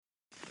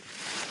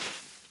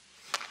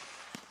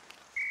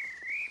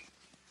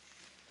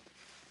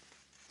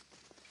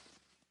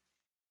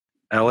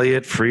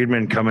Elliotte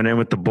Friedman coming in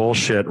with the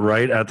bullshit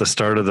right at the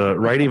start of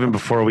right even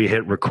before we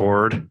hit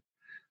record.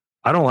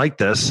 I don't like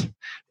this.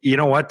 You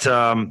know what?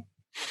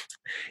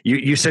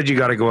 You said you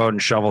got to go out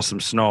and shovel some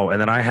snow, and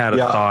then I had a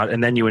thought,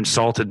 and then you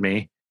insulted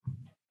me.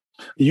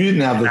 You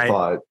didn't have the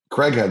thought.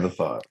 Craig had the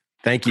thought.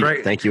 Thank you.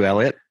 Craig, thank you,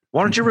 Elliotte.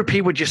 Why don't you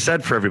repeat what you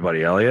said for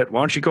everybody, Elliotte?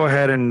 Why don't you go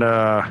ahead and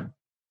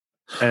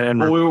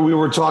well, we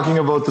were talking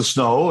about the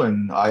snow,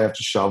 and I have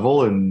to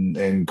shovel,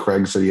 and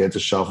Craig said he had to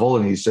shovel,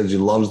 and he said he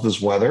loves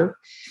this weather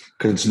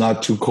because it's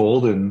not too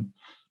cold and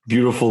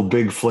beautiful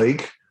big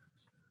flake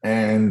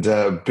and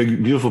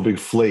beautiful big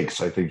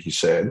flakes, I think he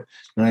said.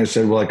 And I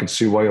said, well, I could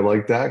see why you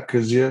like that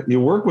because you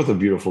work with a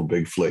beautiful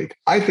big flake.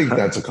 I think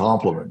that's a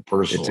compliment,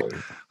 personally.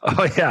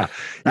 Oh, yeah. Yes.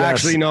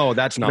 Actually, no,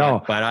 that's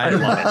not. But I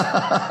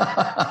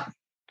love it.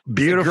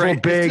 Beautiful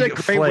big It's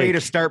a great way to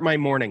start my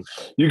morning.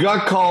 You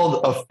got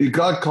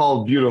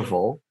called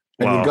beautiful,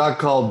 and you got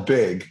called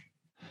big.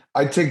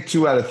 I take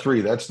 2 out of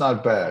 3. That's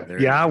not bad.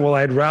 Yeah, well,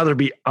 I'd rather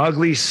be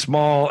ugly,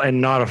 small, and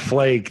not a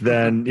flake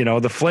than,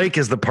 the flake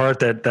is the part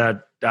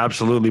that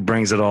absolutely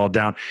brings it all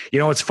down.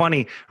 It's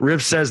funny.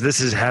 Riv says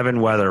this is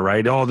heaven weather,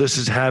 right? Oh, this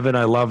is heaven.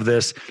 I love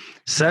this.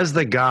 Says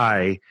the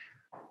guy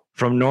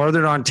from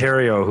Northern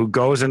Ontario who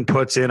goes and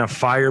puts in a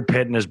fire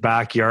pit in his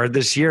backyard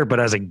this year, but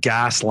has a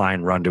gas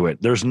line run to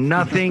it. There's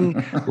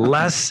nothing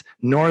less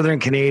Northern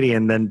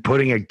Canadian than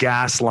putting a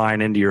gas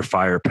line into your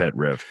fire pit,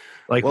 Riv.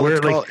 Like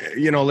build a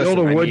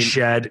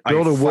woodshed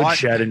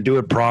and do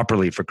it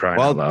properly, for crying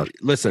out loud.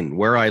 Listen,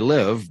 where I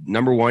live,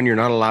 number one, you're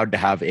not allowed to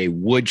have a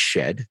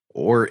woodshed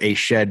or a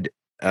shed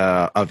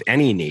of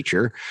any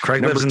nature.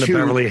 Craig lives in the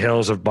Beverly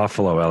Hills of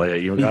Buffalo,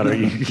 Elliotte. You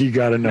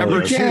gotta know.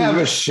 You can't have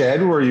a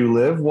shed where you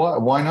live.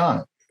 Why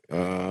not?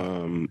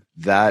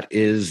 That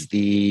is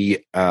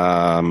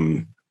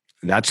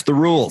that's the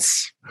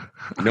rules.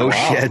 No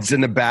sheds in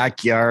the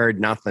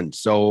backyard, nothing.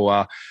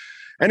 So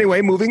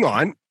anyway, moving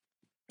on.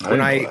 When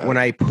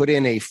I put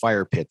in a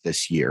fire pit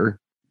this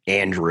year,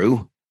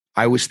 Andrew,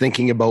 I was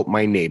thinking about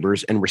my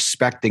neighbors and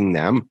respecting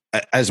them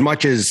as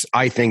much as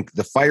I think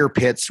the fire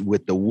pits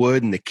with the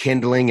wood and the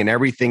kindling and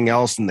everything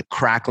else and the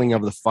crackling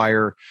of the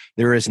fire,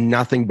 there is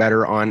nothing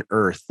better on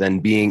earth than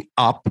being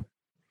up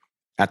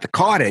at the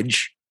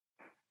cottage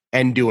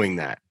and doing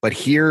that. But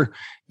here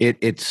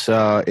it's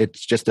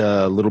just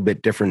a little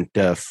bit different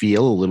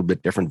feel, a little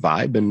bit different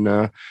vibe.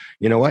 And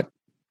you know what?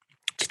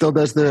 It still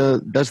does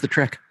the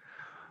trick.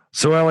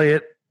 So,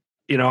 Elliotte,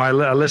 I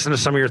listened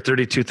to some of your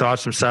 32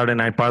 thoughts from Saturday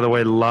night. By the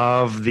way,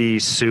 love the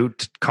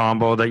suit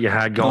combo that you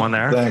had going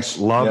there. Thanks.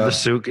 Love the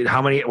suit.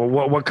 How many?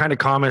 What kind of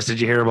comments did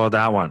you hear about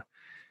that one?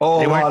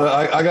 Oh, a lot.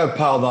 I got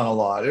piled on a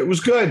lot. It was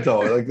good though.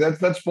 Like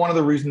that's one of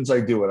the reasons I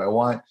do it. I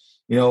want,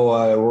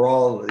 we're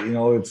all,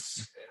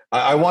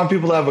 I want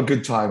people to have a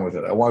good time with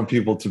it. I want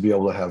people to be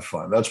able to have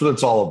fun. That's what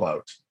it's all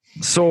about.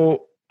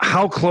 So,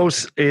 how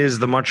close is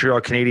the Montreal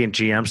Canadiens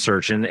GM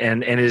search,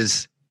 and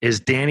is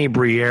Danny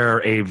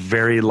Briere a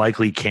very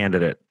likely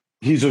candidate?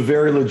 He's a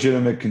very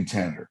legitimate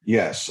contender.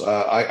 Yes.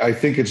 I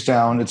think it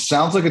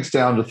sounds like it's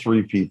down to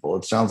 3 people.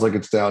 It sounds like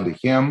it's down to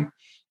him,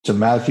 to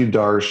Matthew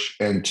Darche,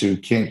 and to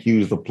Kent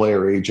Hughes, the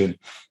player agent,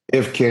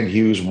 if Kent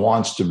Hughes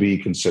wants to be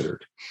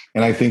considered.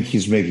 And I think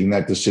he's making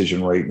that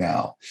decision right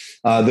now.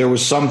 There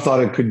was some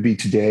thought it could be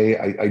today.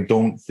 I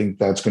don't think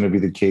that's going to be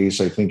the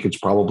case. I think it's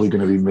probably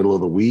going to be middle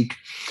of the week.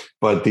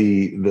 But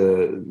the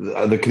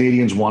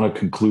Canadiens want to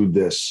conclude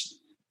this.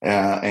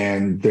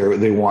 And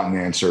they want an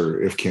answer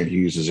if Kent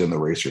Hughes is in the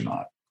race or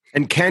not.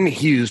 And Ken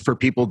Hughes, for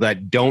people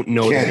that don't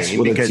know the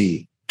name, because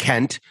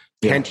Kent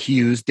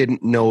Hughes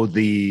didn't know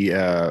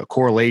the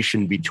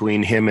correlation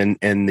between him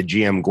and the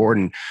GM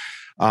Gordon.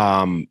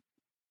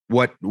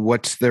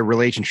 What's the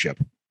relationship?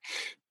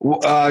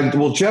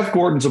 Well, Jeff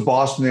Gordon's a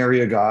Boston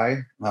area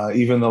guy,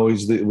 even though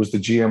was the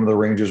GM of the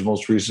Rangers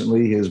most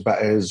recently.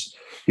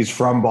 He's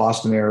from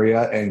Boston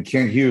area, and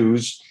Kent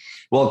Hughes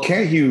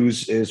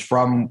is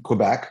from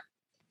Quebec.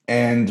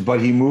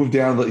 But he moved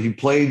down. He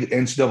played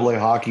NCAA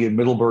hockey at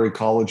Middlebury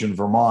College in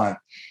Vermont,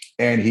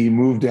 and he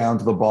moved down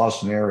to the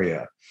Boston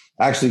area.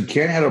 Actually,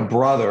 Ken had a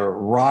brother,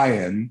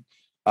 Ryan,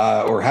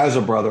 who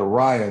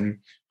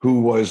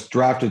was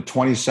drafted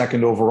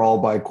 22nd overall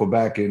by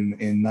Quebec in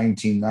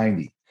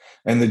 1990.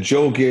 And the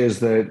joke is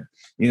that,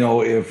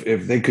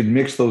 if they could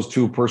mix those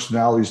two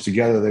personalities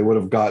together, they would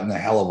have gotten a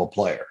hell of a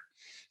player.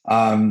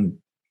 Kent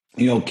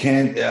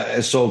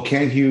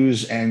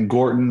Hughes and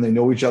Gordon, they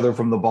know each other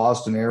from the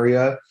Boston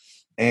area.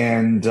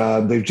 And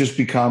they've just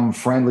become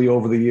friendly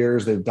over the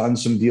years. They've done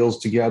some deals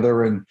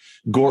together, and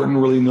Gordon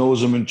really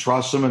knows him and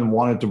trusts him and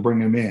wanted to bring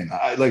him in.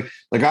 I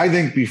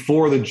think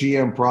before the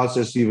GM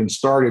process even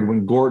started,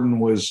 when Gordon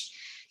was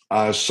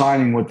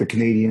signing with the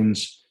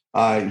Canadiens,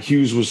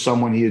 Hughes was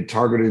someone he had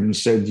targeted and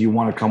said, "Do you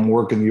want to come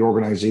work in the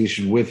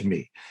organization with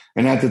me?"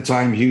 And at the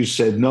time, Hughes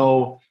said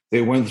no.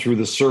 They went through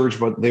the search,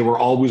 but they were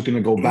always going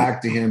to go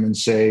back to him and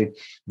say,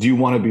 "Do you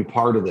want to be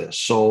part of this?"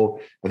 So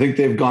I think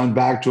they've gone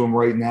back to him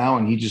right now,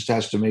 and he just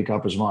has to make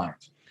up his mind.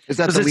 Is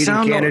that the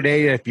leading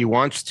candidate if he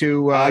wants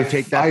to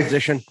take that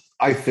position?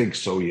 I think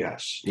so,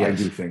 yes. Yeah, I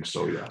do think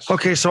so, yes.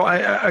 Okay, so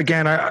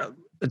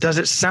does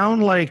it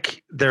sound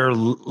like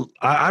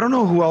I don't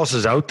know who else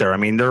is out there. I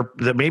mean,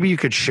 maybe you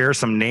could share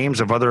some names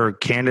of other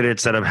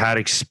candidates that have had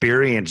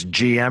experience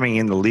GMing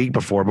in the league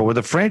before, but with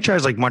a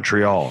franchise like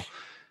Montreal,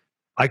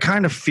 I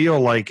kind of feel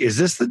like, is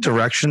this the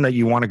direction that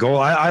you want to go?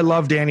 I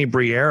love Danny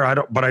Briere.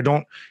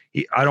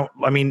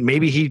 I mean,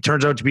 maybe he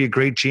turns out to be a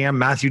great GM.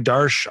 Matthew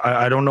Darche,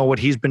 I don't know what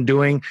he's been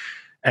doing.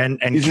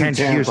 And he's Kent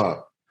in Tampa.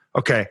 Hughes.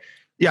 Okay.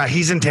 Yeah,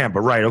 he's in Tampa.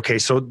 Right. Okay.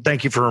 So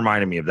thank you for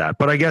reminding me of that.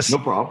 But I guess no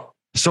problem.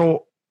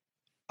 So,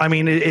 I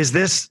mean, is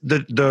this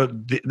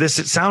this?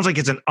 It sounds like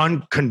it's an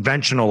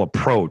unconventional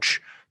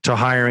approach to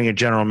hiring a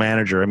general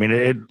manager. I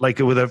mean, like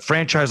with a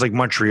franchise like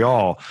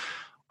Montreal,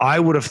 I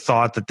would have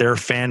thought that their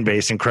fan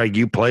base, and Craig,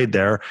 you played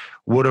there,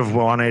 would have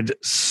wanted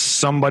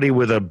somebody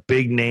with a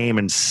big name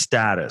and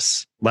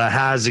status that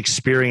has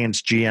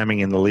experience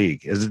GMing in the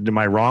league. Am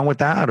I wrong with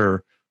that,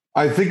 or?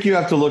 I think you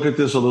have to look at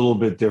this a little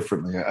bit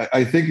differently.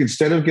 I think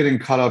instead of getting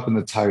caught up in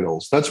the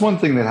titles, that's one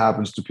thing that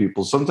happens to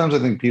people. Sometimes I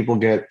think people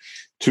get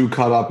too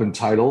caught up in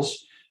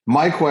titles.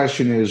 My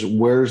question is,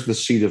 where's the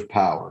seat of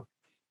power?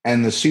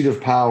 And the seat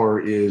of power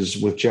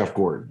is with Jeff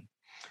Gordon.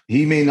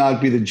 He may not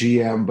be the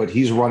GM, but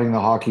he's running the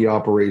hockey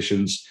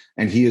operations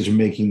and he is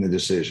making the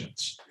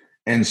decisions.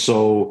 And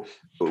so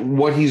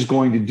what he's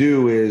going to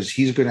do is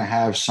he's going to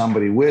have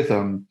somebody with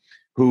him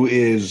who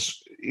is,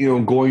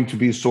 going to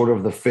be sort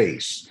of the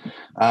face.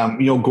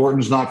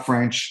 Gordon's not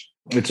French.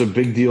 It's a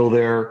big deal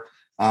there,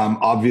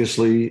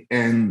 obviously.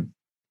 And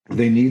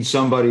they need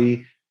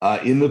somebody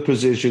in the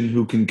position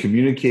who can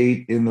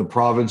communicate in the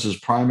province's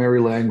primary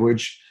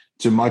language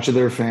to much of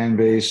their fan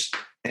base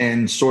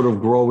and sort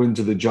of grow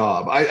into the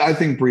job. I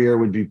think Briere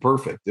would be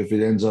perfect if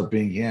it ends up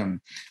being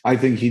him. I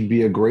think he'd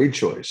be a great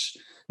choice.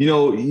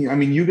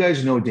 You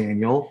guys know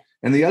Daniel.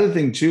 And the other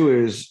thing, too,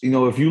 is,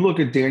 if you look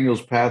at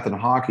Daniel's path in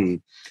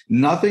hockey,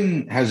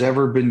 nothing has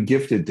ever been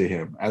gifted to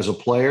him as a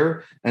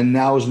player and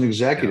now as an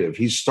executive.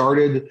 Yeah.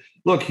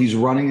 He's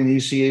running an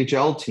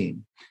ECHL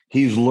team.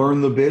 He's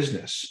learned the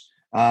business.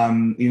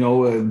 That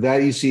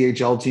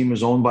ECHL team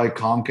is owned by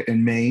Comcast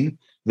in Maine.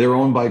 They're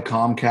owned by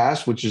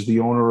Comcast, which is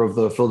the owner of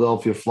the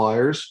Philadelphia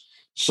Flyers.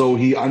 So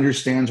he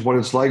understands what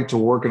it's like to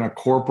work in a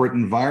corporate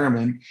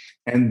environment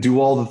and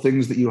do all the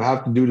things that you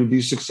have to do to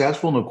be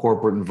successful in a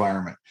corporate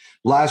environment.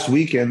 Last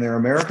weekend, their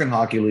American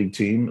Hockey League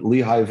team,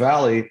 Lehigh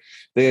Valley,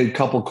 they had a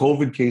couple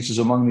COVID cases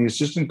among the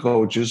assistant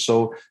coaches.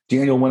 So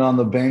Daniel went on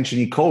the bench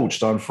and he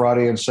coached on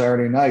Friday and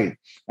Saturday night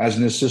as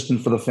an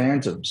assistant for the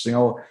Phantoms.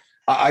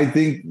 I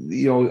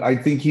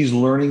think he's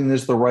learning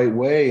this the right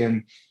way.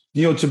 And,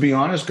 to be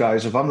honest,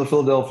 guys, if I'm the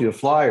Philadelphia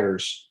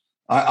Flyers,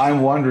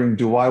 I'm wondering,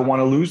 do I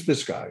want to lose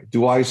this guy?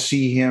 Do I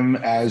see him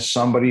as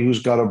somebody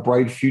who's got a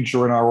bright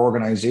future in our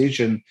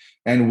organization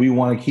and we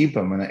want to keep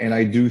him? And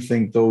I do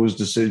think those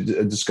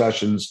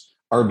discussions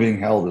are being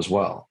held as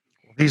well.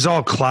 He's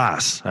all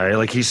class, right?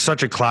 Like, he's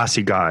such a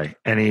classy guy,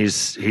 and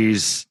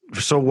he's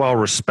so well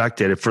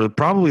respected for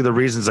probably the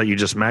reasons that you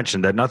just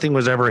mentioned, that nothing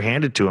was ever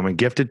handed to him and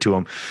gifted to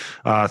him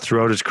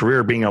throughout his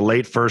career, being a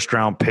late first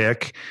round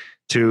pick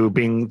to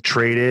being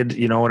traded,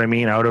 you know what I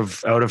mean, out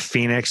of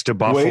Phoenix to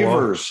Buffalo.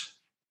 Waivers.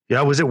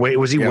 Yeah, was he waived?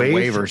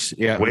 Waivers.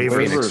 Yeah,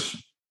 waivers.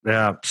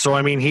 Yeah. So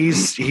I mean,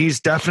 he's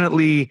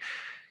definitely,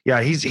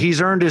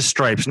 he's earned his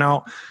stripes.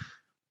 Now,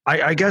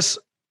 I guess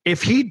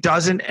if he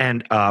doesn't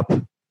end up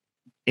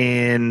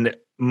in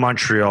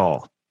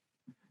Montreal,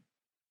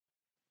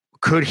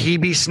 could he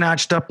be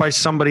snatched up by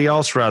somebody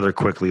else rather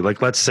quickly?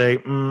 Like, let's say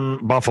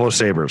Buffalo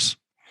Sabres.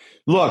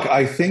 Look,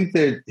 I think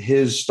that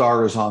his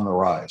star is on the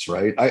rise,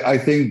 right? I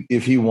think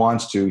if he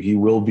wants to, he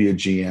will be a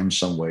GM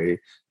some way,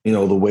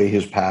 the way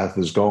his path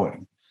is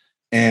going.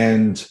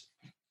 And,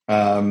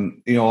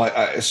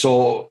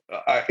 possible.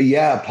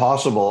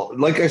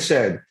 Like I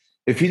said,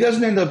 if he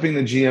doesn't end up being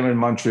the GM in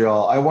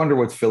Montreal, I wonder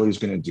what Philly's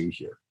going to do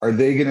here. Are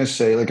they going to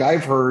say, like,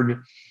 I've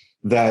heard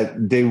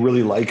that they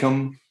really like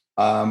him.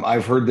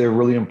 I've heard they're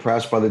really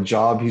impressed by the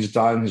job he's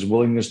done, his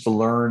willingness to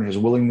learn, his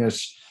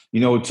willingness,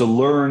 to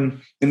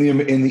learn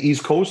in the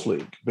East Coast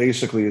League,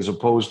 basically, as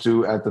opposed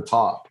to at the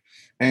top.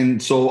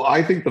 And so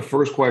I think the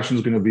first question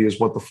is going to be is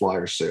what the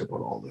Flyers say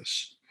about all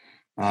this.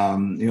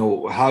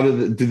 How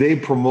do they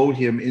promote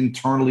him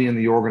internally in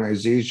the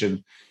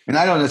organization? And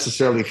I don't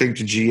necessarily think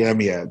to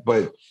GM yet,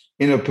 but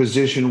in a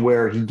position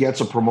where he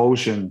gets a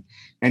promotion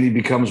and he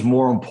becomes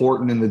more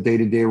important in the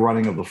day-to-day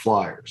running of the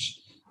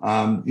Flyers.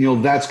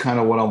 That's kind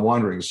of what I'm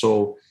wondering.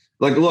 So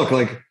I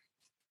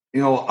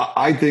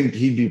think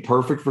he'd be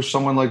perfect for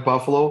someone like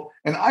Buffalo.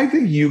 And I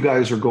think you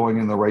guys are going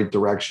in the right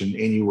direction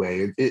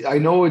anyway. I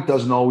know it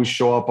doesn't always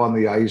show up on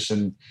the ice,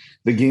 and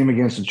the game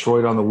against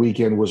Detroit on the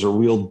weekend was a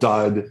real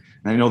dud. And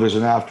I know there's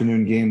an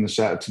afternoon game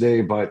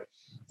today, but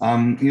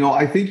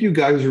I think you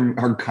guys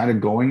are kind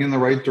of going in the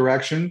right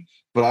direction.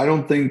 But I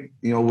don't think,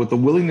 with the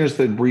willingness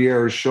that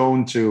Briere has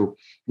shown to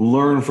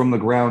learn from the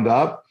ground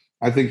up,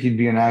 I think he'd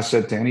be an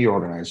asset to any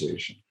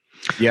organization.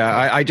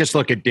 Yeah, I just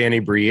look at Danny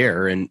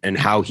Briere and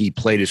how he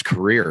played his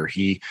career.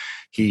 He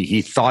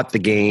thought the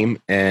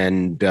game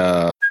and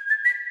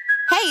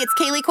Hey, it's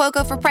Kaylee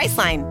Cuoco for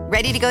Priceline.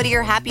 Ready to go to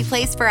your happy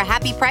place for a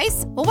happy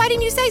price? Well, why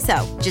didn't you say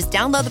so? Just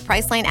download the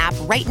Priceline app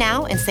right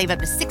now and save up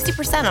to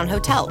 60% on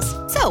hotels.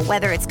 So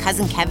whether it's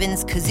Cousin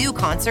Kevin's Kazoo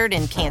Concert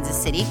in Kansas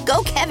City,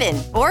 go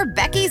Kevin, or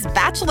Becky's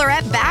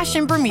Bachelorette Bash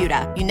in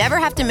Bermuda, you never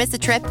have to miss a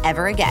trip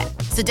ever again.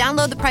 So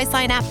download the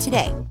Priceline app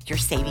today. Your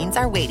savings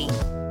are waiting.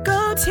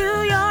 Go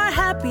to your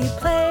happy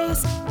place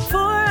for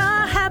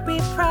a happy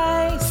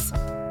price.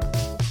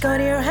 Go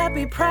to your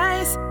happy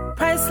price,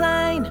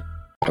 Priceline.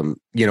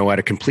 At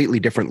a completely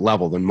different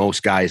level than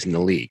most guys in the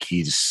league.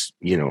 He's,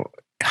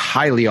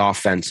 highly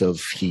offensive.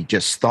 He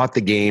just thought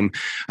the game.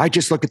 I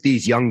just look at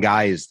these young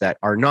guys that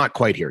are not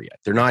quite here yet.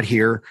 They're not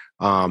here.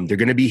 They're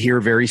going to be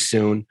here very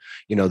soon.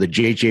 The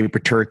JJ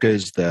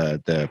Paterkas,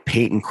 the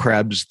Peyton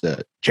Krebs,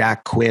 the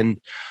Jack Quinn,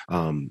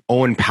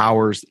 Owen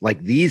Powers,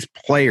 like these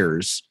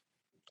players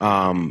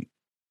are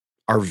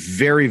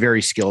very,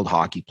 very skilled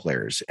hockey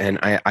players. And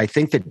I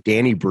think that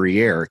Danny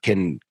Briere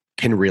can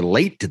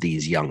relate to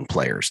these young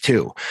players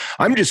too.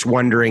 I'm just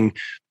wondering,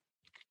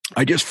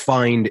 I just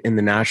find in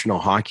the National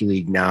Hockey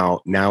League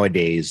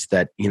nowadays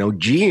that,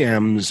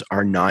 GMs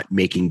are not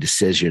making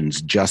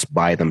decisions just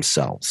by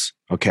themselves.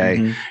 Okay.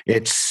 Mm-hmm.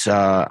 It's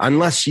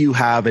unless you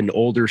have an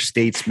older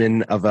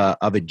statesman of a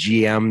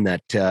GM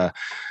that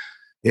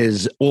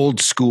is old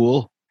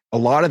school. A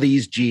lot of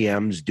these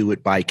GMs do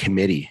it by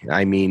committee.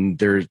 I mean,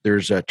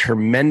 there's a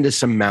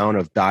tremendous amount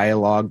of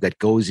dialogue that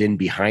goes in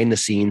behind the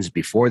scenes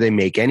before they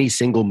make any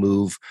single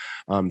move.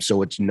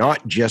 So it's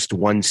not just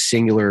one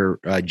singular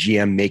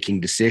GM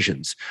making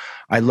decisions.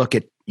 I look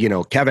at,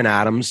 Kevin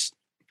Adams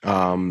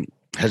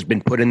has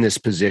been put in this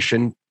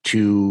position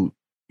to,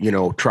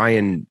 try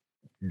and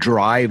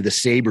drive the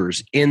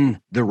Sabres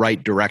in the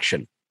right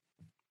direction.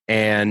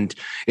 And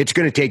it's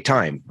going to take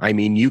time. I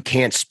mean, you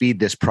can't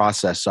speed this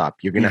process up.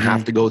 You're going to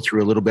have to go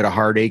through a little bit of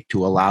heartache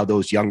to allow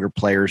those younger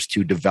players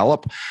to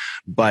develop.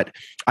 But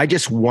I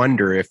just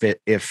wonder if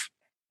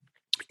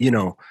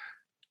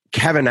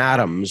Kevin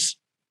Adams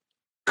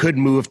could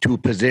move to a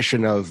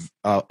position of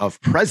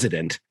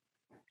president.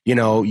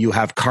 You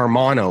have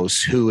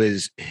Karmanos,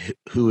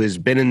 who has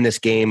been in this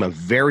game a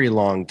very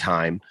long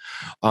time,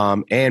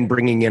 and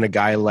bringing in a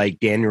guy like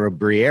Daniel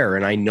Briere.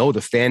 And I know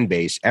the fan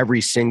base,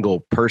 every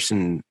single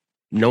person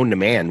known to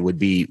man would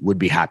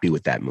be happy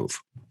with that move.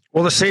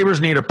 Well, the Sabres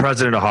need a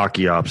president of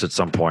hockey ops at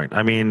some point.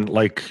 I mean,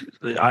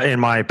 in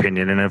my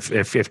opinion, and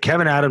if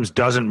Kevin Adams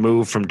doesn't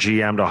move from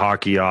GM to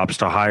hockey ops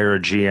to hire a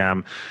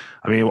GM,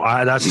 I mean,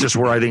 that's just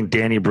where I think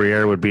Danny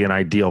Briere would be an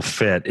ideal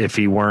fit if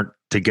he weren't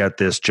to get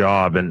this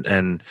job.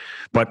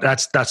 But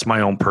that's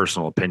my own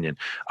personal opinion.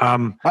 I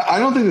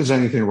don't think there's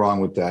anything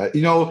wrong with that.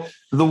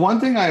 The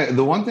one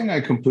thing I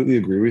completely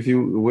agree with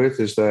you with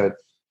is that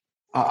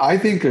I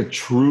think a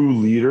true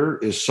leader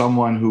is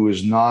someone who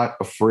is not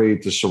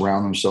afraid to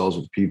surround themselves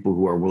with people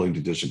who are willing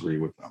to disagree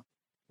with them.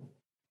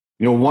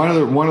 One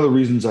of the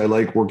reasons I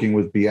like working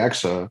with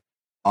BXA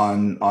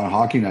on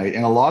Hockey Night,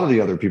 and a lot of the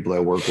other people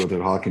I work with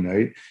at Hockey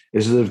Night,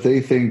 is that if they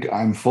think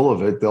I'm full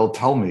of it, they'll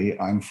tell me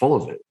I'm full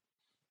of it.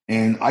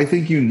 And I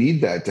think you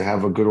need that to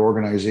have a good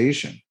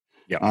organization.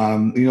 Yeah.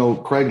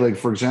 Craig, like,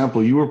 for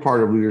example, you were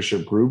part of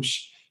leadership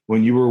groups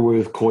when you were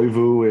with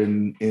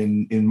Koivu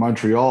in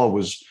Montreal.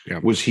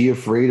 Was he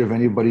afraid of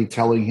anybody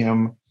telling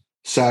him,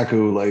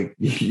 Saku, like,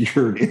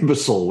 you're an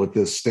imbecile with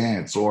this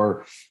stance?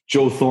 Or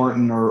Joe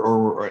Thornton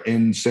or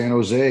in San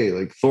Jose,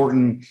 like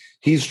Thornton,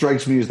 he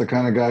strikes me as the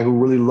kind of guy who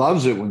really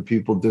loves it when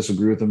people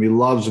disagree with him. He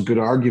loves a good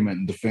argument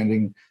and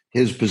defending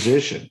his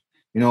position.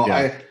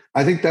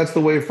 I think that's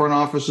the way front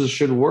offices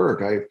should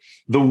work.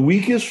 The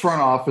weakest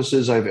front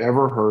offices I've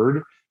ever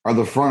heard are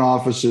the front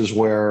offices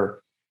where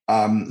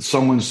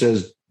someone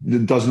says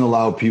it doesn't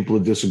allow people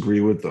to disagree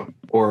with them,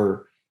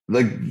 or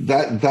like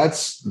that.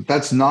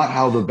 That's not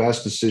how the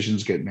best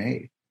decisions get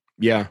made.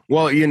 Yeah.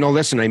 Well,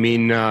 listen, I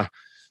mean,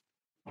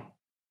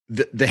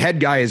 the head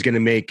guy is going to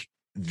make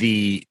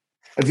the.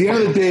 At the end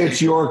of the day,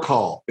 it's your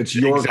call. It's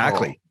your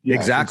call. Yeah,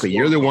 exactly.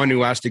 You're the one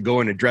who has to go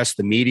and address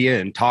the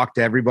media and talk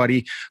to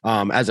everybody.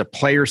 As a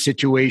player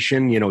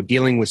situation,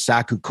 dealing with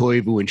Saku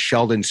Koivu and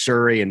Sheldon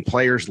Surrey and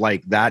players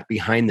like that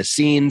behind the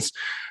scenes,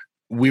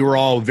 we were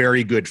all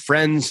very good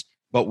friends,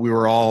 but we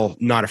were all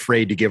not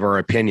afraid to give our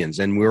opinions.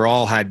 And we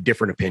all had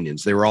different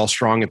opinions. They were all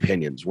strong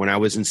opinions. When I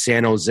was in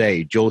San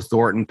Jose, Joe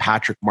Thornton,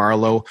 Patrick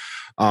Marleau,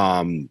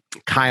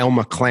 Kyle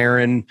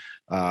McLaren,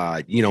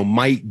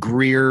 Mike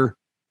Greer,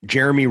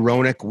 Jeremy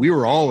Roenick, we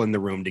were all in the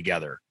room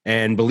together.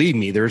 And believe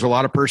me, there's a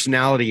lot of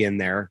personality in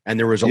there, and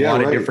there was a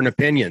lot of different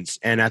opinions.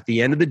 And at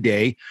the end of the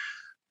day,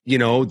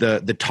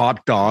 the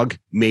top dog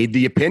made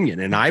the opinion,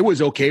 and I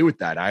was okay with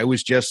that. I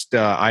was just,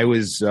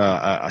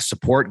 a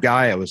support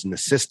guy. I was an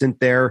assistant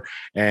there,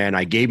 and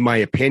I gave my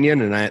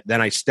opinion. And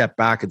then I stepped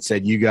back and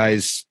said, you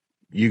guys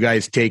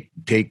take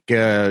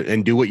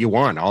and do what you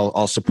want.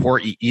 I'll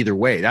support you either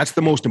way. That's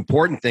the most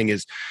important thing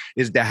is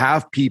to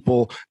have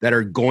people that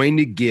are going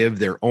to give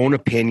their own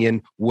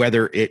opinion,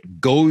 whether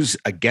it goes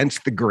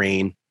against the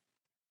grain,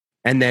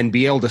 and then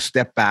be able to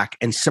step back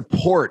and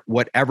support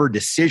whatever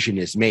decision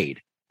is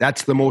made.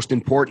 That's the most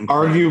important thing.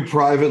 Argue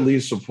privately,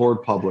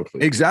 support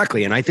publicly.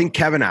 Exactly. And I think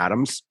Kevin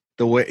Adams,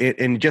 the way,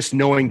 and just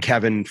knowing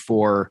Kevin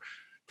for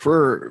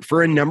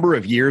a number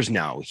of years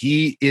now,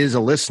 he is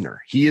a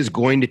listener. He is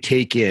going to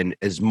take in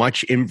as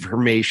much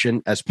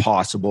information as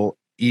possible.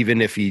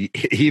 Even if he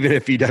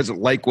doesn't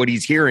like what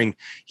he's hearing,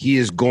 he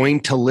is going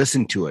to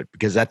listen to it,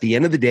 because at the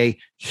end of the day,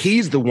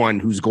 he's the one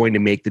who's going to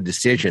make the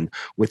decision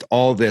with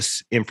all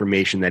this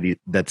information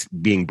that's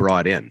being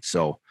brought in.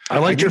 So I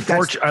liked your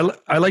fortune.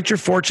 I liked your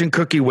fortune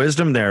cookie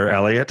wisdom there,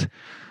 Elliotte.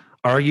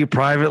 Argue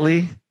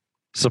privately,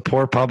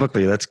 support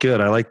publicly. That's good.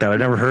 I like that. I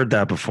never heard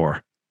that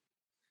before.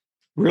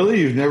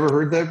 Really? You've never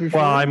heard that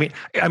before? Well, I mean,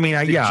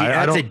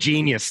 that's a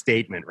genius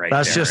statement, right?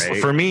 That's there, just right?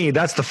 For me.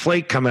 That's the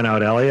flake coming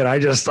out,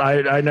 Elliotte.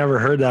 I never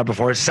heard that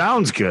before. It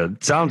sounds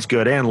good. Sounds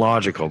good and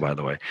logical, by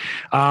the way.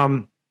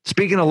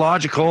 Speaking of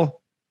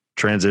logical,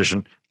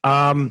 transition.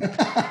 Yeah,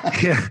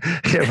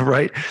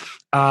 right.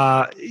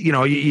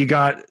 You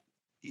got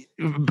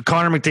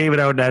Connor McDavid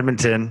out in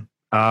Edmonton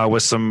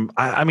with some.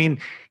 I mean,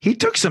 he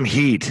took some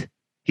heat.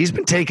 He's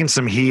been taking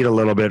some heat a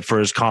little bit for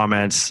his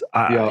comments.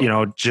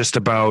 Just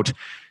about.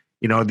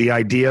 The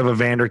idea of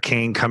Evander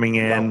Kane coming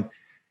in,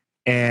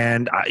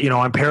 and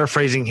I'm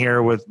paraphrasing here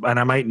and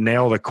I might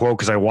nail the quote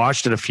because I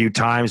watched it a few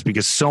times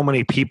because so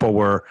many people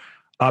were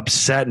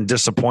upset and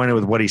disappointed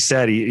with what he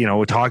said. He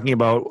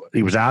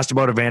was asked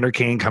about Evander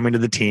Kane coming to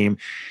the team,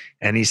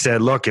 and he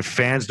said, "Look, if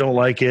fans don't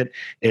like it,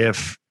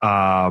 if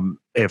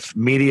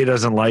media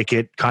doesn't like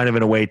it, kind of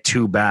in a way,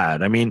 too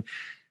bad." I mean,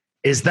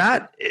 is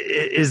that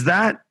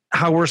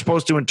how we're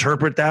supposed to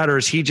interpret that, or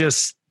does he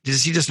just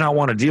not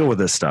want to deal with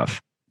this stuff?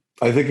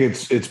 I think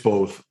it's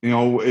both.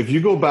 If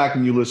you go back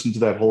and you listen to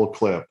that whole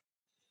clip,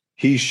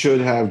 he should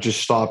have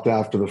just stopped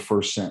after the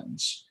first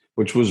sentence,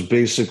 which was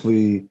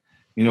basically,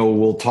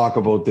 we'll talk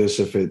about this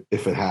if it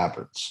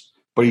happens.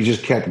 But he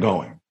just kept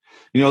going.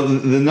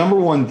 The number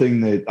one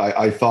thing that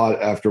I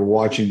thought after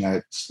watching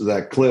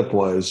that clip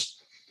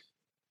was,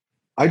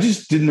 I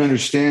just didn't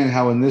understand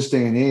how in this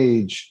day and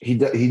age he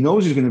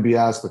knows he's going to be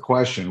asked the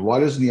question. Why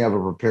doesn't he have a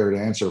prepared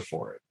answer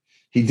for it?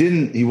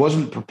 He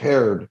wasn't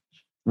prepared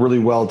really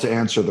well to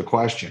answer the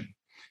question.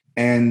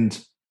 And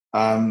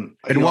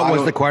what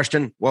was the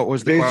question? What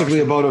was the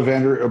basically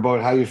question?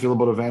 about how you feel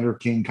about Evander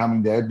Kane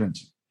coming to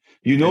Edmonton?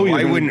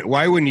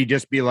 Why wouldn't he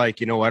just be like,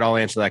 what, I'll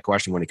answer that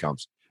question when he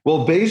comes?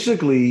 Well,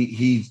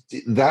 basically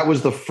that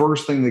was the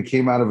first thing that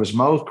came out of his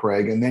mouth,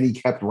 Craig, and then he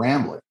kept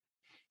rambling.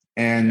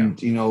 And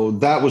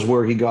that was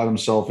where he got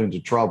himself into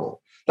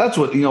trouble. That's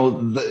what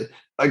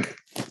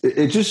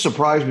it just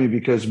surprised me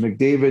because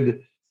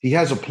McDavid, he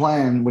has a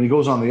plan. When he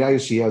goes on the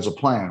ice, he has a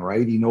plan,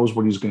 right? He knows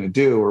what he's going to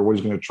do or what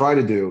he's going to try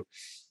to do.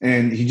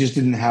 And he just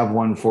didn't have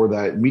one for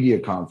that media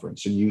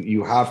conference. And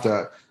you have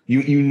to,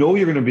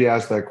 you're going to be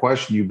asked that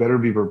question. You better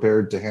be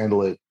prepared to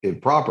handle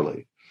it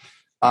properly.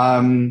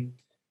 And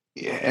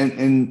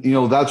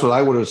that's what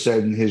I would have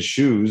said in his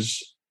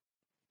shoes.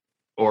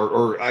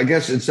 Or I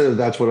guess instead of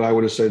that's what I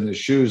would have said in his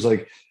shoes,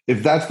 like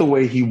if that's the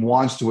way he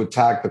wants to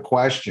attack the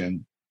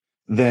question,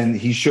 then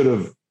he should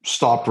have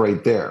stopped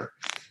right there.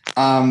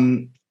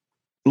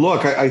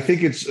 Look, I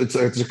think it's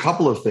a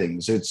couple of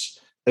things. It's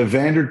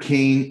Evander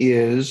Kane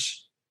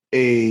is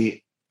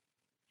anytime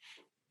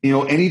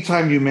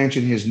you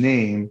mention his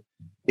name,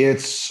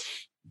 it's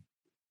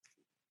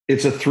a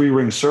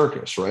 3-ring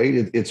circus,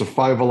 right? It's a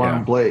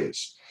 5-alarm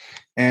blaze.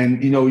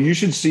 And, you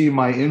should see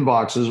my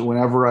inboxes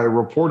whenever I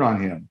report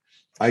on him.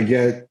 I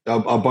get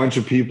a bunch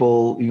of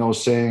people,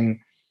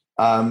 saying,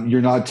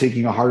 you're not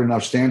taking a hard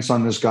enough stance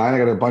on this guy. And I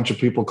got a bunch of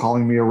people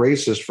calling me a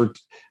racist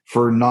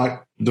for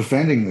not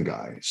defending the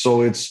guy.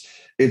 So it's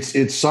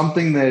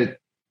something that,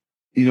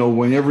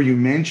 whenever you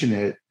mention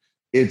it,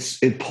 it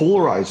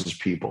polarizes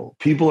people.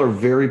 People are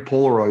very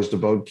polarized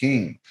about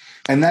Kane.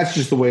 And that's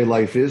just the way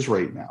life is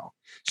right now.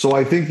 So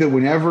I think that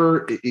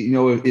whenever,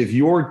 if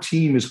your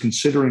team is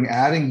considering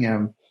adding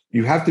him,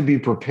 you have to be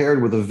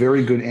prepared with a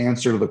very good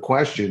answer to the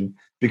question,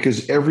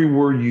 because every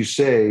word you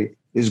say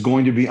is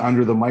going to be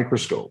under the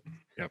microscope.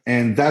 Yep.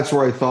 And that's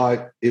where I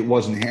thought it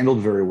wasn't handled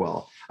very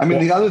well. I mean,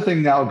 the other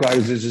thing now,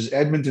 guys, is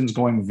Edmonton's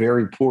going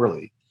very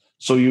poorly.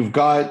 So you've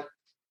got,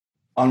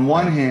 on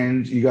one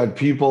hand, you got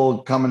people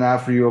coming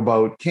after you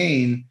about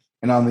Kane.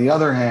 And on the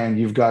other hand,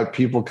 you've got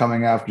people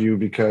coming after you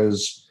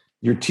because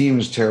your team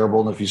is terrible.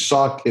 And if you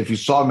saw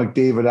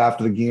McDavid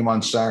after the game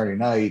on Saturday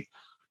night,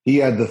 he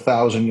had the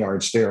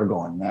 1,000-yard stare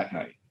going that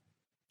night.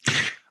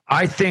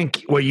 I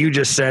think what you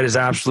just said is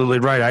absolutely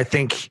right. I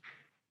think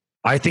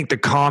the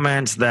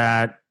comments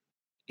that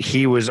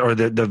he was, or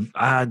would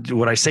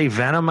I say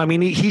venom? I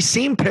mean, he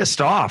seemed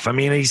pissed off. I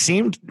mean, he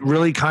seemed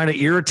really kind of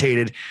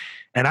irritated,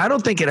 and I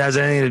don't think it has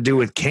anything to do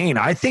with Kane.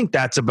 I think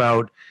that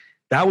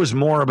was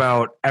more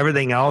about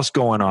everything else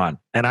going on.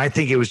 And I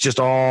think it was just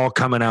all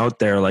coming out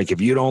there. Like,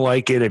 if you don't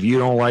like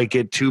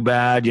it, too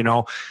bad,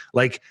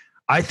 like,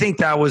 I think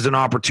that was an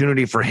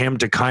opportunity for him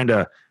to kind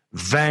of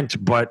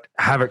vent, but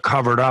have it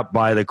covered up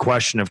by the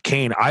question of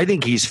Kane. I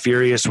think he's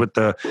furious with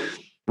the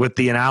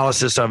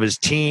analysis of his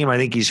team. I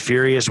think he's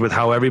furious with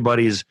how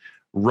everybody's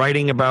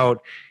writing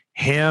about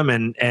him.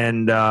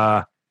 And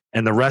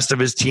and the rest of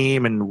his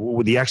team and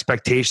with the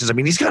expectations. I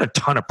mean, he's got a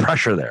ton of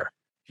pressure there.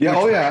 Yeah.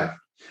 Oh yeah.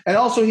 And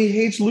also he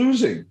hates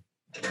losing,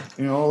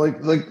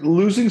 like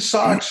losing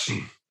sucks.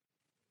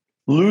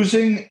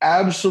 Losing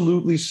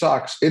absolutely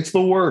sucks. It's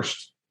the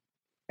worst.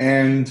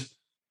 And,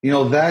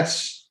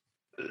 that's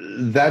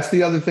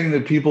the other thing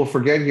that people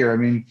forget here. I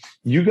mean,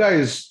 you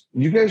guys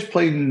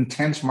played in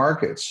intense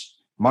markets,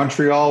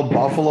 Montreal,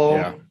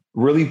 Buffalo,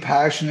 really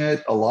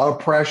passionate, a lot of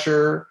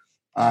pressure.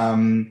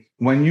 When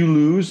you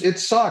lose, it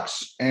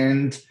sucks.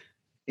 And,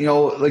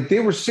 like they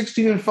were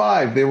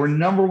 16-5. They were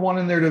number one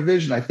in their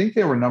division. I think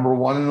they were number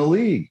one in the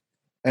league.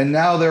 And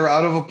now they're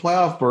out of a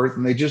playoff berth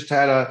and they just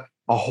had a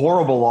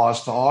horrible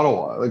loss to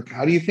Ottawa. Like,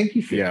 how do you think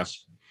he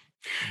feels?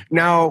 Yeah.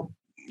 Now,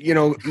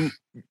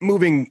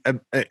 moving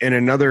in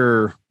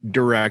another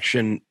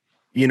direction,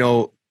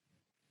 there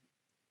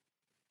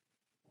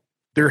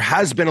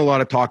has been a lot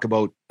of talk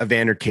about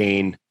Evander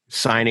Kane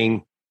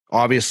signing.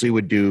 Obviously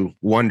would do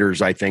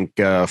wonders, I think,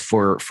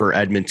 for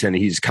Edmonton.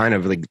 He's kind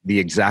of like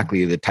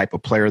exactly the type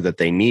of player that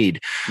they need.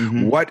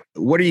 Mm-hmm.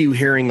 What are you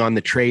hearing on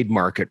the trade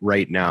market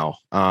right now?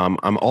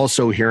 I'm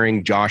also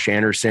hearing Josh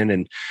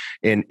Anderson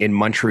in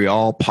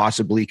Montreal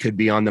possibly could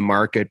be on the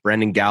market.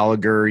 Brendan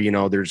Gallagher,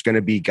 there's going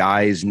to be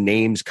guys,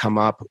 names come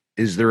up.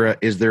 Is there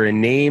a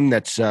name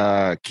that's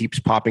keeps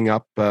popping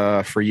up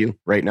for you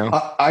right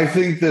now? I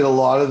think that a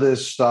lot of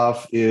this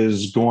stuff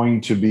is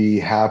going to be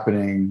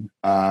happening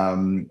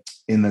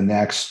in the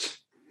next.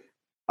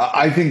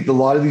 I think a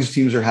lot of these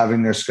teams are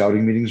having their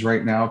scouting meetings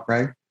right now,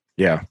 Craig.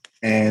 Yeah.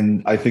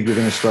 And I think you're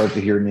going to start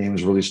to hear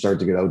names really start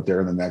to get out there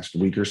in the next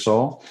week or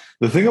so.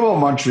 The thing about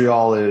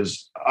Montreal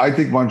is I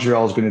think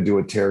Montreal is going to do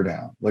a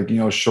teardown. Like,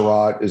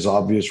 Sherratt is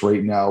obvious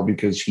right now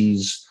because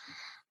he's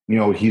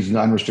an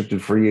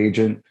unrestricted free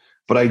agent.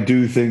 But I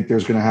do think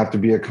there's going to have to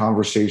be a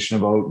conversation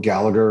about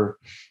Gallagher,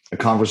 a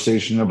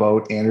conversation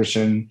about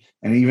Anderson,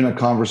 and even a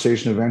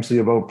conversation eventually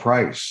about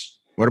Price.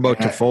 What about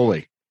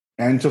Toffoli?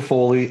 And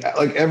Toffoli,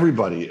 like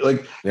everybody.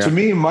 To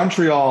me,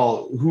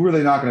 Montreal, who are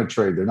they not going to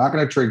trade? They're not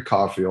going to trade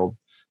Caulfield.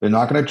 They're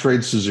not going to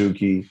trade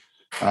Suzuki.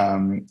 They're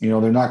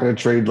not going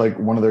to trade like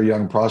one of their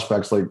young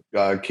prospects like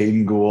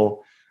Caden Gould.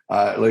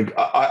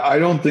 I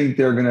don't think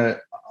they're going to.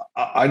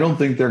 I don't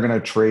think they're going to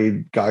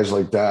trade guys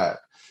like that.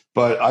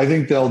 But I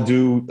think they'll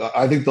do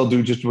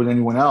just what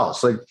anyone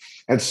else. Like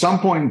at some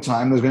point in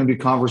time, there's going to be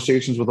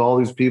conversations with all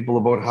these people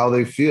about how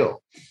they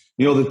feel.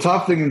 The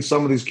tough thing in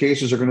some of these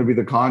cases are going to be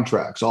the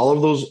contracts. All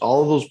of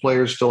those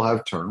players still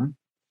have term.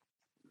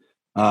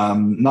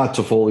 Not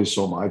Toffoli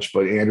so much,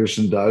 but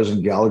Anderson does,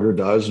 and Gallagher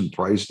does, and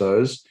Price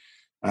does,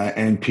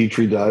 and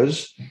Petrie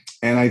does.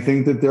 And I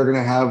think that they're going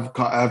to have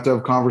to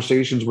have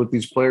conversations with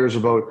these players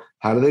about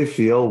how do they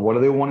feel, what do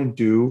they want to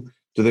do.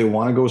 Do they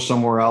want to go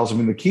somewhere else? I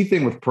mean, the key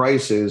thing with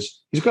Price is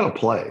he's got to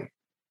play.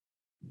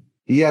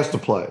 He has to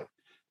play.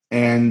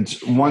 And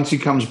once he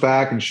comes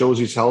back and shows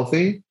he's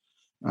healthy,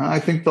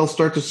 I think they'll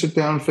start to sit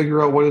down and figure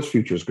out what his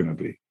future is going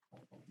to be.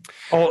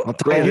 I'll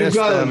tell you this,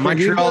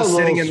 Montreal's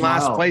sitting in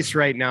last place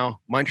right now.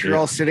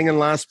 Sitting in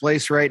last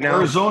place right now.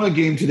 Arizona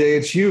game today,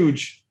 it's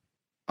huge.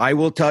 I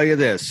will tell you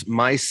this.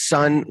 My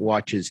son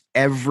watches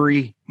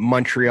every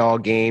Montreal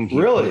game.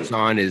 He puts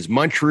on his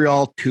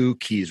Montreal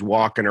toque. He's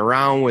walking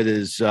around with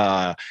his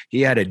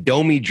he had a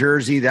Domi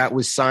jersey that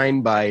was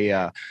signed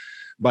by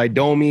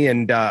Domi,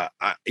 and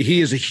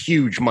he is a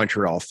huge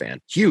Montreal fan.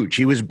 Huge.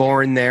 He was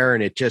born there,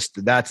 and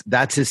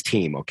that's his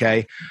team,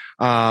 okay?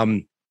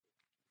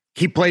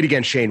 He played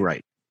against Shane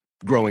Wright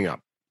growing up.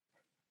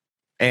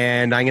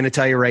 And I'm going to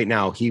tell you right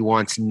now, he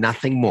wants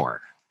nothing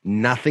more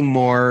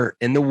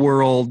in the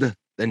world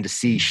than to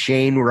see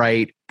Shane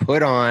Wright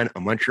put on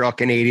a Montreal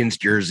Canadiens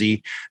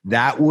jersey.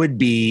 That would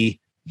be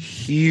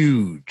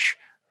huge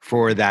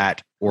for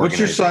that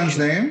organization. What's your son's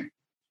name?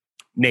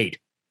 Nate.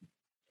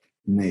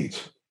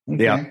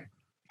 Okay. Yeah.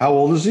 How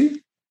old is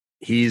he?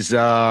 He's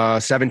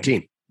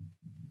 17.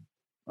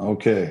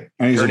 Okay.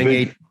 And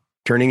he's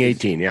turning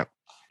 18, yeah.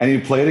 And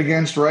you played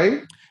against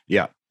Wright?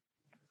 Yeah.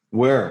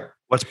 Where?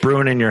 What's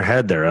brewing in your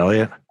head there,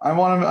 Elliotte?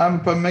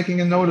 I'm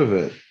making a note of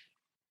it.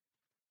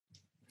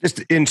 Just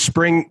in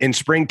spring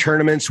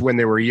tournaments when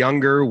they were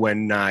younger,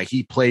 when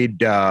he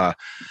played,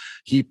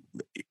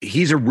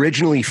 he's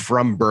originally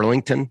from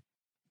Burlington.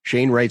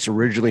 Shane Wright's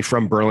originally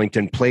from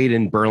Burlington, played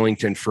in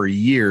Burlington for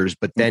years,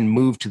 but then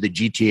moved to the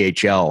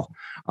GTHL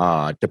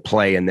to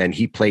play. And then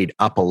he played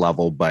up a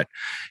level, but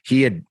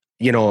he had,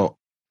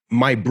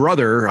 my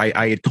brother,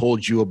 I had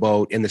told you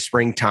about in the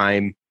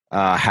springtime,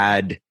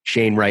 had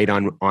Shane Wright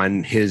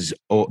on his,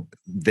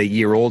 the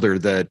year older,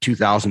 the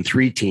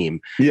 2003 team.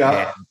 Yeah.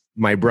 And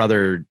my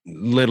brother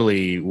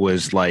literally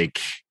was like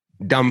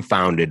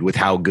dumbfounded with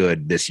how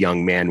good this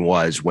young man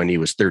was when he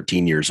was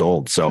 13 years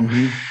old. So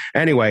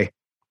anyway,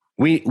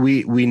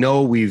 we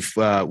know we've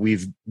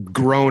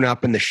grown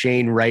up in the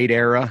Shane Wright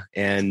era,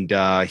 and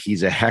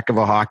he's a heck of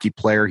a hockey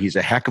player. He's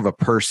a heck of a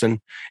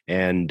person,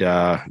 and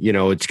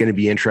it's going to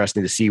be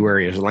interesting to see where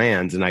he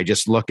lands. And I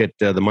just look at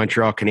the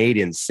Montreal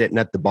Canadiens sitting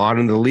at the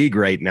bottom of the league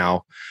right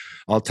now.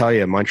 I'll tell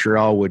you,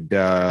 Montreal would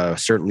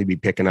certainly be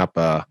picking up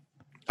a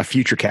a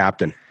future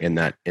captain in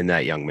that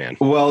young man.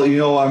 Well,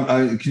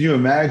 can you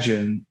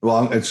imagine?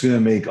 Well, it's going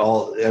to make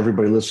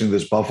everybody listening to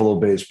this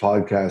Buffalo-based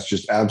podcast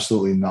just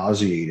absolutely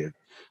nauseated.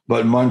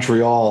 But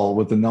Montreal,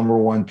 with the number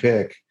 1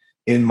 pick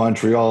in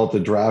Montreal at the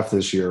draft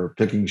this year,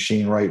 picking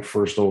Shane Wright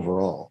first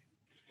overall,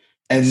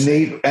 and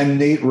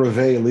Nate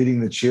Rivet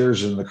leading the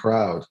cheers in the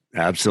crowd.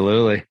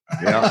 Absolutely,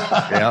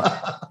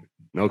 yeah.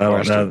 No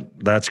question.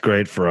 That's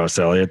great for us,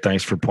 Elliotte.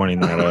 Thanks for pointing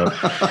that out.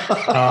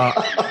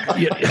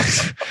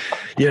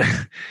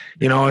 Yeah,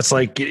 it's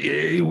like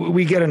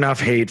we get enough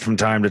hate from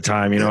time to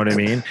time. You know what I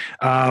mean?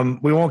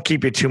 We won't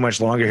keep you too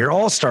much longer here.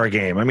 All-Star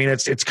game. I mean,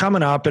 it's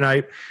coming up, and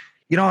I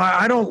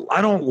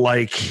don't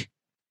like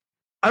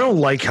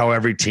how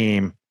every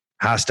team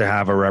has to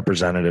have a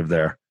representative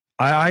there.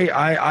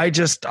 I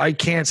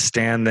can't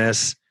stand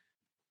this.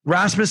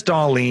 Rasmus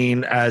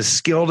Dahlin, as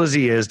skilled as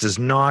he is, does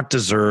not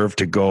deserve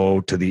to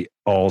go to the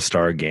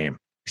All-Star game.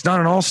 He's not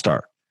an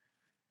All-Star.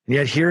 And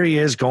yet here he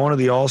is going to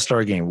the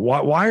All-Star game.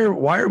 Why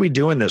are we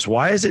doing this?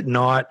 Why is it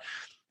not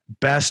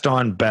best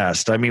on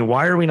best? I mean,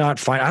 why are we not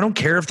fine? I don't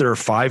care if there are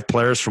 5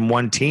 players from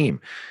one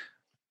team.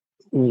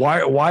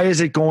 Why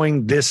is it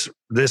going this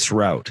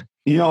route?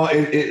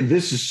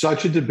 This is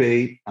such a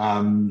debate.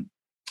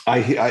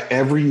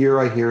 Every year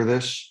I hear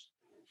this.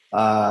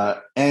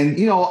 And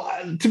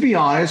to be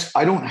honest,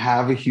 I don't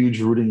have a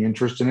huge rooting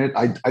interest in it.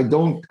 I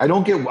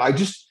don't get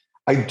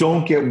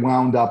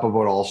wound up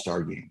about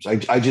All-Star games.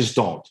 I just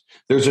don't.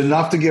 There's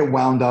enough to get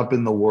wound up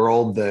in the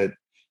world that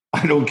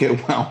I don't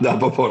get wound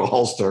up about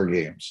All-Star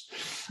games.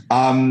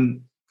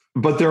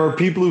 But there are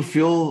people who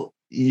feel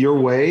your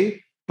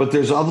way, but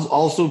there's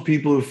also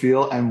people who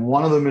feel, and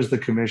one of them is the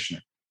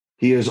commissioner.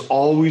 He has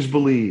always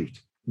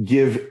believed,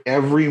 give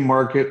every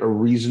market a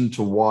reason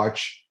to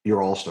watch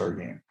your All-Star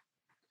game.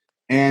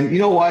 And you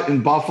know what?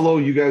 In Buffalo,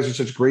 you guys are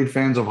such great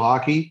fans of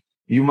hockey.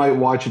 You might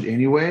watch it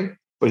anyway,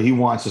 but he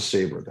wants a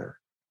Sabre there.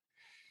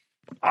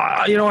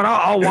 You know what?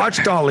 I'll watch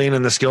Dahlin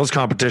in the skills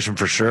competition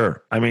for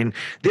sure. I mean,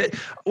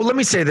 let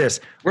me say this.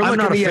 I'm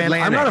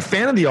not a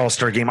fan of the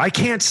All-Star game. I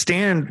can't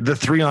stand the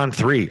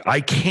 3-on-3.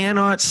 I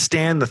cannot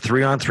stand the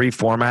 3-on-3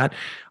 format.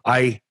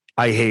 I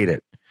hate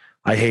it.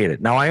 I hate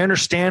it. Now, I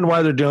understand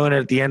why they're doing it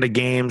at the end of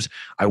games.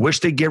 I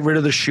wish they'd get rid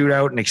of the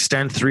shootout and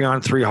extend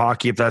 3-on-3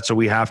 hockey if that's what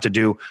we have to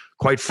do.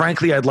 Quite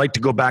frankly, I'd like to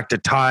go back to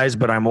ties,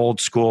 but I'm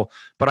old school.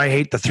 But I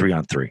hate the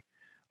 3-on-3.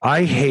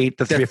 I hate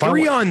the 3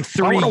 3-on-3.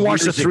 If I want to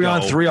watch the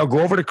 3-on-3, I'll go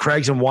over to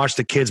Craig's and watch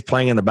the kids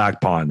playing in the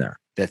back pond there.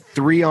 The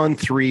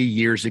 3-on-3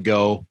 years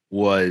ago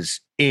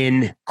was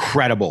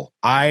incredible.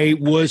 I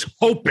was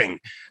hoping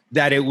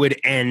that it would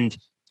end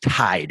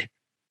tied,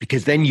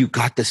 because then you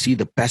got to see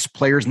the best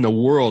players in the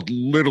world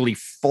literally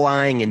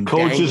flying and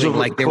coaches have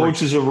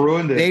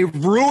ruined it.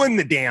 They've ruined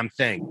the damn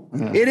thing.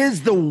 Yeah. It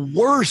is the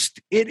worst.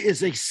 It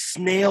is a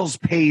snail's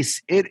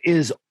pace. It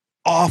is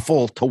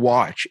awful to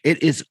watch.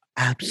 It is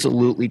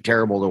absolutely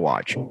terrible to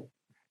watch.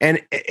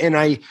 And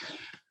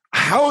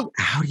how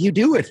do you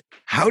do it?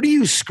 How do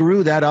you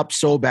screw that up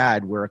so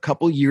bad where a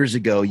couple years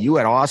ago you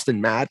had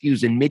Austin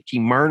Matthews and Mitchie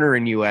Marner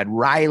and you had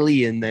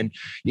Riley, and then,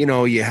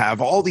 you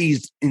have all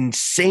these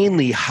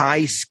insanely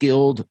high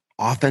skilled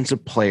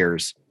offensive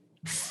players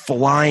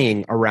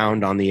flying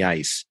around on the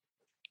ice.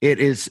 It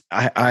is,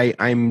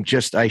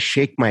 I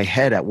shake my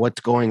head at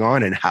what's going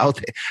on and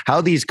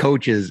how these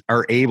coaches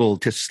are able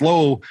to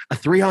slow a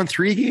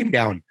 3-on-3 game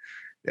down.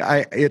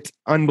 It's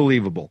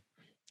unbelievable.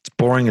 It's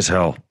boring as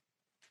hell.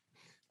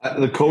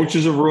 The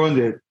coaches have ruined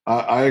it.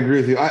 I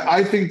agree with you.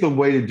 I think the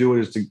way to do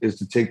it is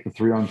to take the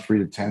 3-on-3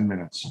 to 10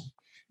 minutes.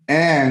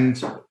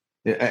 And,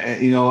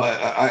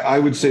 I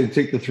would say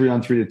take the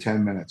 3-on-3 to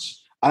 10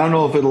 minutes. I don't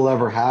know if it'll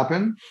ever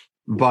happen,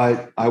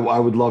 but I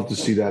would love to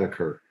see that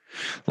occur.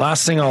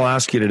 Last thing I'll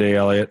ask you today,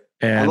 Elliotte.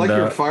 And, I like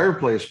your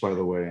fireplace, by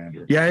the way,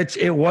 Andrew. Yeah,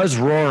 it was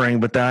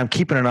roaring, but then I'm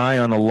keeping an eye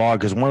on the log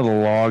because one of the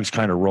logs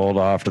kind of rolled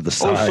off to the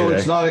side. Oh,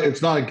 so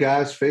it's not a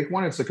gas fake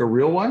one. It's like a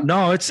real one.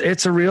 No, it's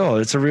a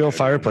real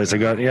fireplace.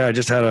 I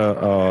just had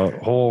a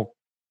whole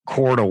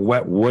cord of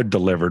wet wood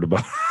delivered.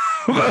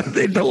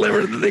 They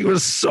delivered, the thing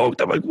was soaked.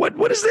 I'm like,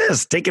 what is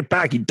this? Take it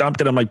back. He dumped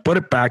it. I'm like, put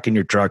it back in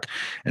your truck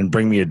and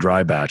bring me a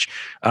dry batch.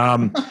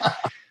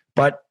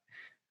 But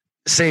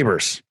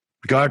Sabres,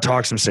 got to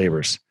talk some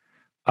Sabres.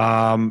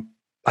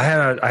 I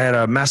had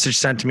a message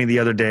sent to me the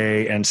other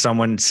day, and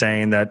someone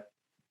saying that,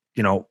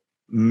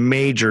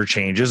 major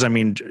changes. I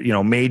mean,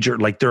 major,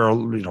 like there are,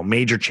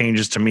 major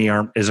changes to me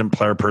isn't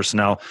player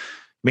personnel,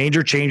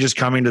 major changes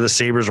coming to the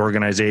Sabres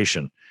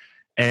organization.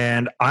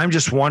 And I'm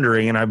just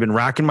wondering, and I've been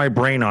racking my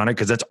brain on it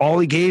because that's all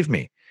he gave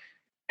me.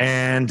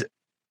 And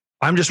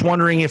I'm just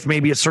wondering if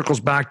maybe it circles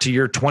back to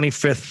your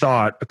 25th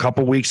thought a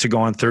couple weeks ago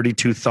on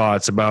 32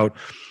 Thoughts about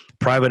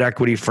private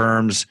equity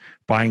firms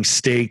buying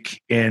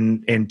stake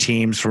in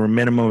teams for a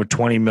minimum of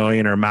 20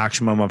 million or a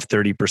maximum of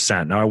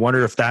 30%. Now, I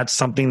wonder if that's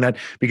something that,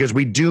 because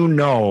we do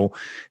know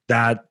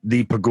that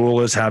the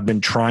Pagulas have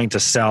been trying to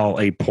sell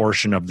a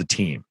portion of the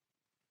team.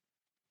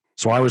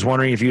 So I was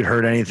wondering if you'd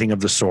heard anything of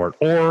the sort,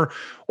 or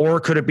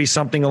could it be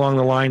something along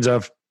the lines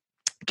of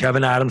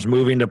Kevin Adams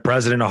moving to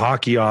president of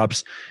hockey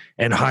ops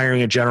and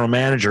hiring a general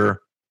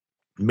manager,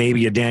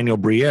 maybe a Daniel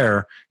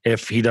Briere,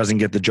 if he doesn't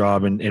get the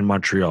job in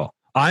Montreal.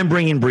 I'm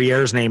bringing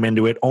Briere's name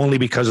into it only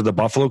because of the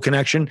Buffalo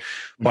connection,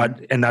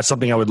 and that's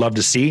something I would love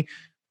to see.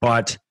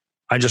 But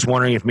I'm just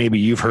wondering if maybe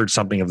you've heard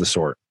something of the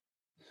sort.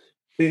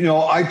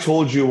 I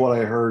told you what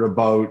I heard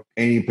about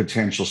any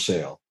potential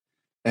sale,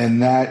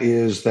 and that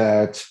is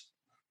that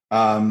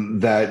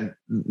that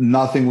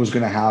nothing was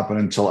going to happen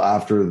until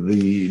after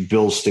the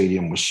Bills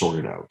stadium was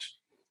sorted out.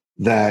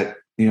 That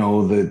they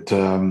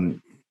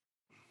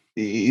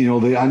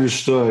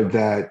understood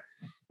that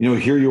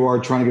here you are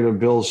trying to get a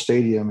Bills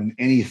stadium, and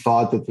any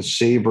thought that the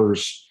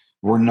Sabres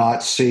were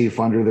not safe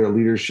under their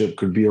leadership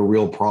could be a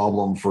real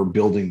problem for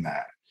building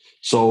that.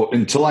 So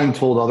until I'm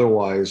told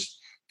otherwise,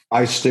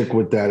 I stick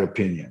with that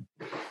opinion.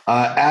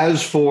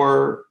 As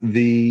for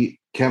the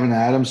Kevin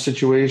Adams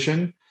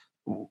situation,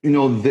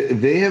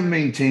 they have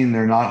maintained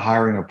they're not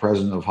hiring a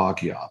president of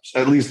hockey ops,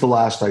 at least the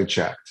last I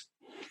checked.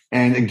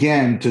 And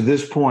again, to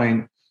this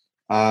point,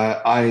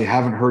 I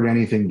haven't heard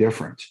anything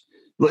different.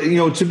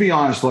 To be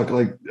honest,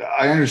 like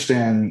I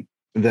understand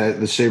that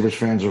the Sabres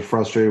fans are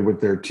frustrated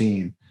with their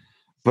team,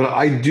 but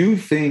I do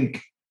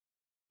think,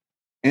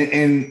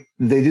 and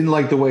they didn't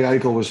like the way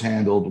Eichel was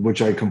handled,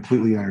 which I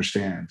completely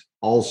understand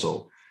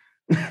also.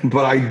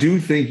 But I do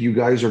think you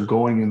guys are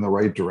going in the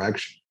right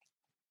direction.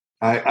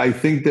 I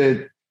think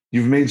that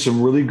you've made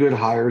some really good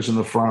hires in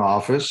the front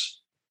office.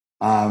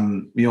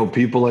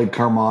 People like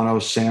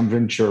Carmano, Sam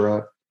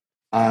Ventura.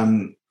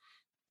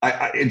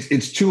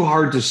 It's too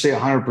hard to say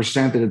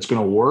 100% that it's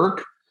going to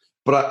work,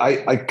 but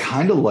I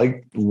kind of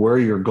like where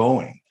you're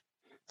going.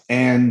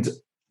 And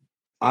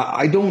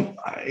I don't,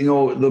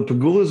 the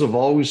Pagulas have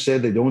always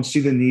said they don't see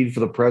the need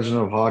for the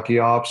president of hockey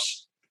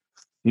ops.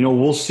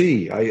 We'll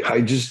see. I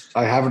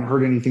haven't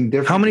heard anything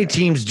different. How many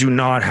teams do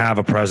not have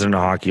a president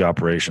of hockey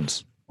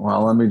operations?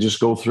 Well, let me just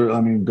go through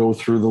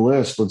the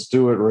list. Let's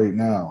do it right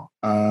now.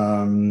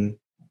 And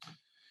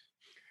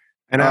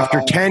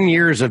after 10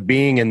 years of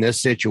being in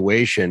this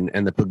situation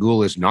and the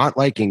Pagulas not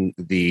liking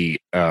the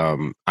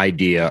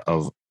idea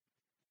of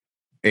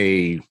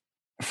a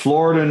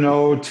Florida,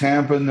 no.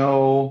 Tampa,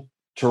 no.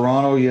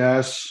 Toronto,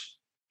 yes.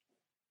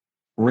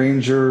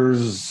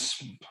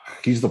 Rangers,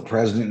 he's the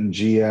president and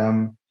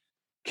GM.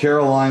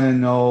 Carolina,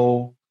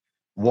 no.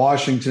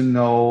 Washington,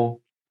 no.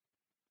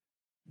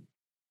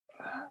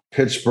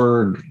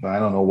 Pittsburgh, I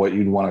don't know what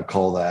you'd want to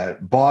call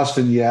that.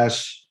 Boston,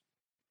 yes.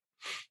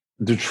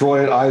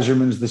 Detroit,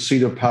 Yzerman's the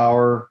seat of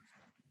power.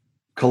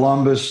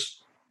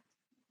 Columbus,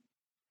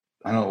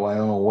 I don't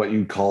know what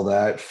you'd call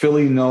that.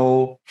 Philly,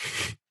 no.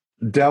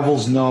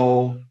 Devils,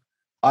 no.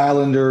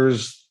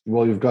 Islanders,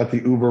 well, you've got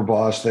the Uber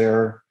boss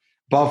there.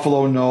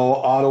 Buffalo, no.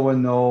 Ottawa,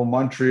 no.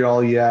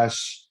 Montreal,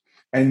 yes.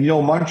 And,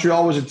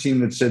 Montreal was a team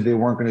that said they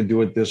weren't going to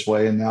do it this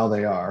way, and now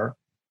they are.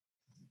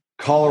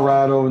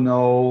 Colorado,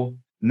 no.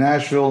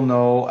 Nashville,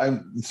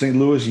 no. St.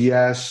 Louis,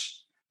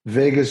 yes.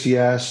 Vegas,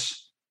 yes.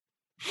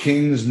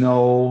 Kings,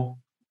 no.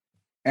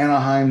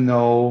 Anaheim,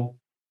 no.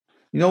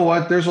 You know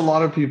what? There's a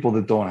lot of people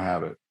that don't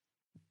have it.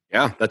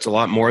 Yeah, that's a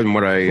lot more than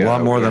what a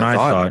lot more than I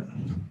thought.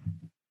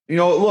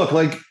 Look,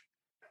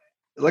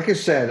 like I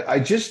said, I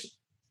just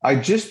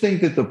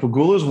think that the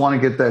Pagulas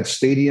want to get that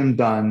stadium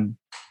done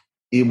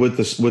with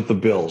the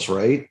Bills,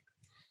 right?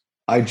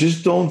 I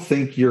just don't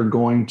think you're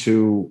going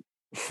to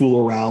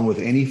fool around with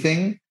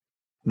anything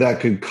that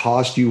could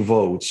cost you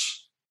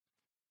votes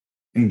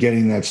in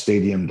getting that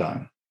stadium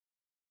done.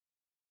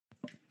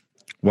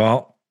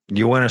 Well,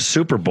 you win a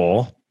Super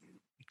Bowl,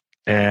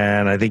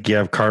 and I think you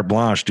have carte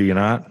blanche, do you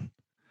not?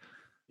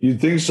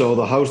 You'd think so.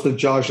 The house that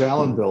Josh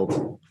Allen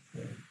built.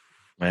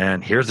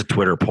 Man, here's a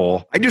Twitter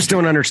poll. I just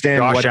don't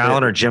understand. Josh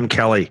Allen or Jim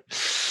Kelly?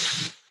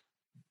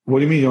 What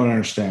do you mean you don't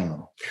understand,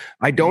 though?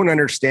 I don't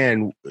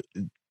understand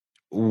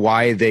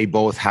why they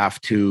both have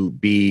to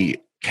be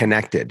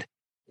connected.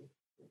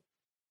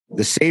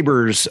 The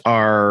Sabres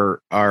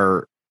are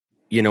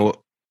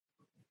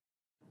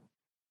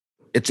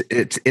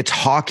it's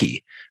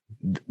hockey.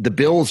 The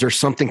Bills are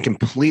something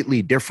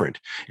completely different.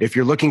 If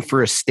you're looking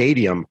for a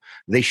stadium,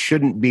 they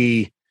shouldn't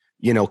be,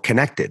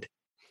 connected.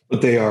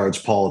 But they are. It's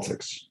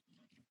politics.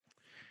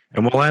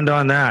 And we'll end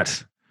on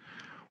that.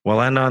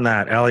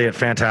 Elliotte,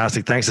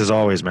 fantastic. Thanks as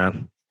always,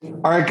 man.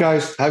 All right,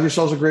 guys. Have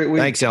yourselves a great week.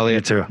 Thanks,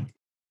 Elliotte. You too.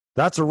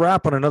 That's a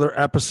wrap on another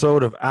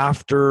episode of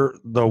After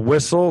the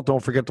Whistle.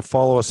 Don't forget to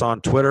follow us on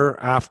Twitter,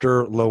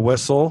 After the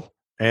Whistle,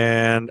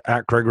 and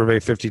at Craig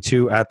Rivet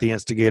 52, at the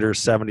Instigator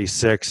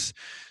 76.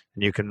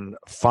 And you can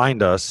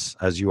find us,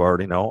 as you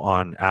already know,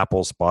 on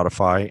Apple,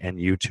 Spotify, and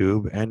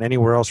YouTube, and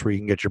anywhere else where you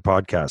can get your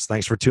podcasts.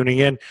 Thanks for tuning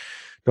in.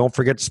 Don't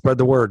forget to spread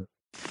the word.